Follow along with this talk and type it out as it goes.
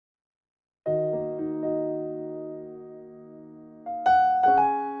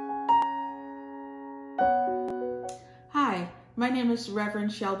name is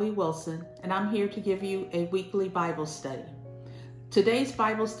Reverend Shelby Wilson, and I'm here to give you a weekly Bible study. Today's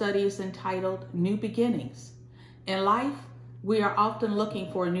Bible study is entitled New Beginnings. In life, we are often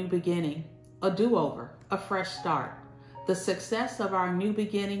looking for a new beginning, a do-over, a fresh start. The success of our new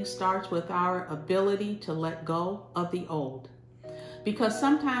beginning starts with our ability to let go of the old. Because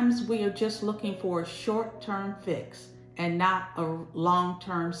sometimes we are just looking for a short-term fix and not a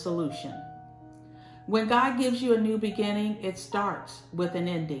long-term solution. When God gives you a new beginning, it starts with an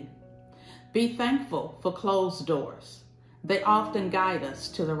ending. Be thankful for closed doors. They often guide us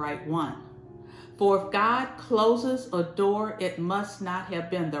to the right one. For if God closes a door, it must not have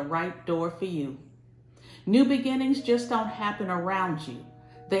been the right door for you. New beginnings just don't happen around you.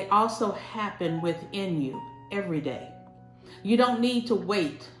 They also happen within you every day. You don't need to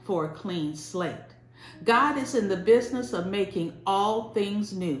wait for a clean slate. God is in the business of making all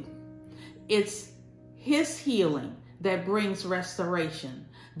things new. It's His healing that brings restoration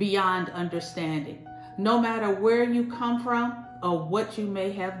beyond understanding, no matter where you come from or what you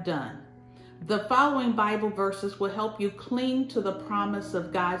may have done. The following Bible verses will help you cling to the promise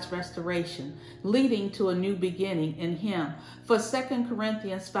of God's restoration, leading to a new beginning in Him. For 2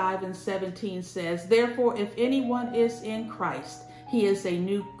 Corinthians 5:17 says, "Therefore, if anyone is in Christ, he is a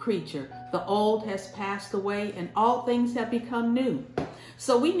new creature. The old has passed away and all things have become new."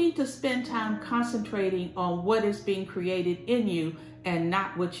 So we need to spend time concentrating on what is being created in you and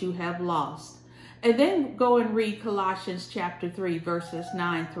not what you have lost. And then go and read Colossians chapter 3, verses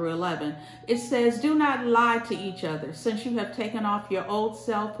 9 through 11. It says, "Do not lie to each other, since you have taken off your old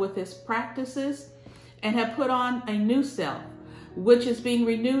self with its practices and have put on a new self, which is being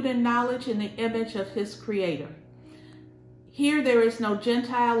renewed in knowledge in the image of His Creator. Here there is no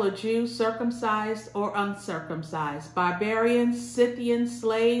Gentile or Jew, circumcised or uncircumcised, barbarian, Scythian,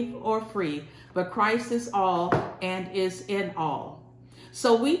 slave or free, but Christ is all and is in all."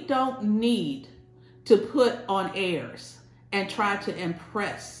 So we don't need to put on airs and try to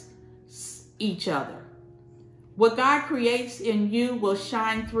impress each other. What God creates in you will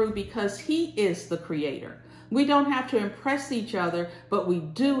shine through because He is the creator. We don't have to impress each other, but we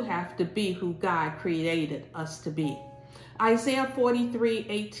do have to be who God created us to be. Isaiah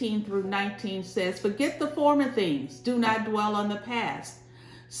 43:18 through 19 says, "Forget the former things, do not dwell on the past.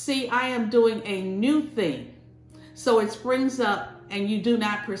 See, I am doing a new thing. So it springs up and you do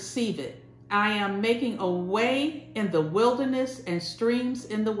not perceive it. I am making a way in the wilderness and streams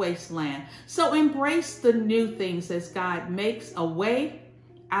in the wasteland." So embrace the new things as God makes a way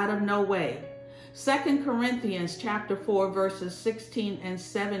out of no way. 2 Corinthians chapter 4, verses 16 and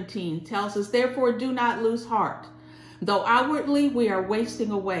 17 tells us, "Therefore do not lose heart. Though outwardly we are wasting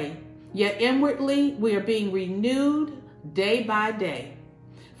away, yet inwardly we are being renewed day by day.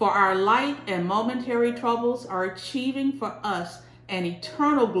 For our light and momentary troubles are achieving for us an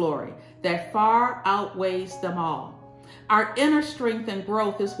eternal glory that far outweighs them all." Our inner strength and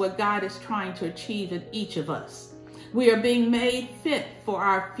growth is what God is trying to achieve in each of us. We are being made fit for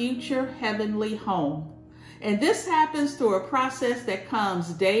our future heavenly home. And this happens through a process that comes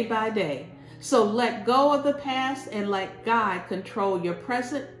day by day. So let go of the past and let God control your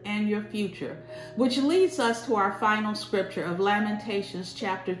present and your future, which leads us to our final scripture of Lamentations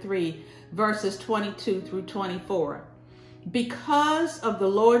chapter 3, verses 22 through 24. "Because of the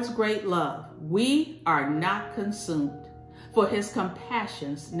Lord's great love, we are not consumed, for His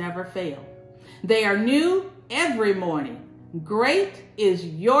compassions never fail. They are new every morning. Great is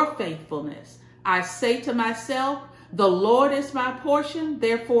your faithfulness. I say to myself, the Lord is my portion,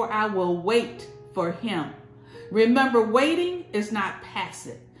 therefore I will wait for Him." Remember, waiting is not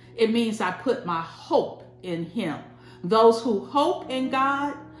passive. It means I put my hope in Him. Those who hope in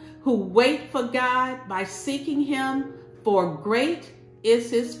God, who wait for God by seeking Him, for great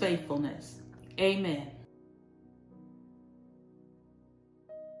is His faithfulness. Amen.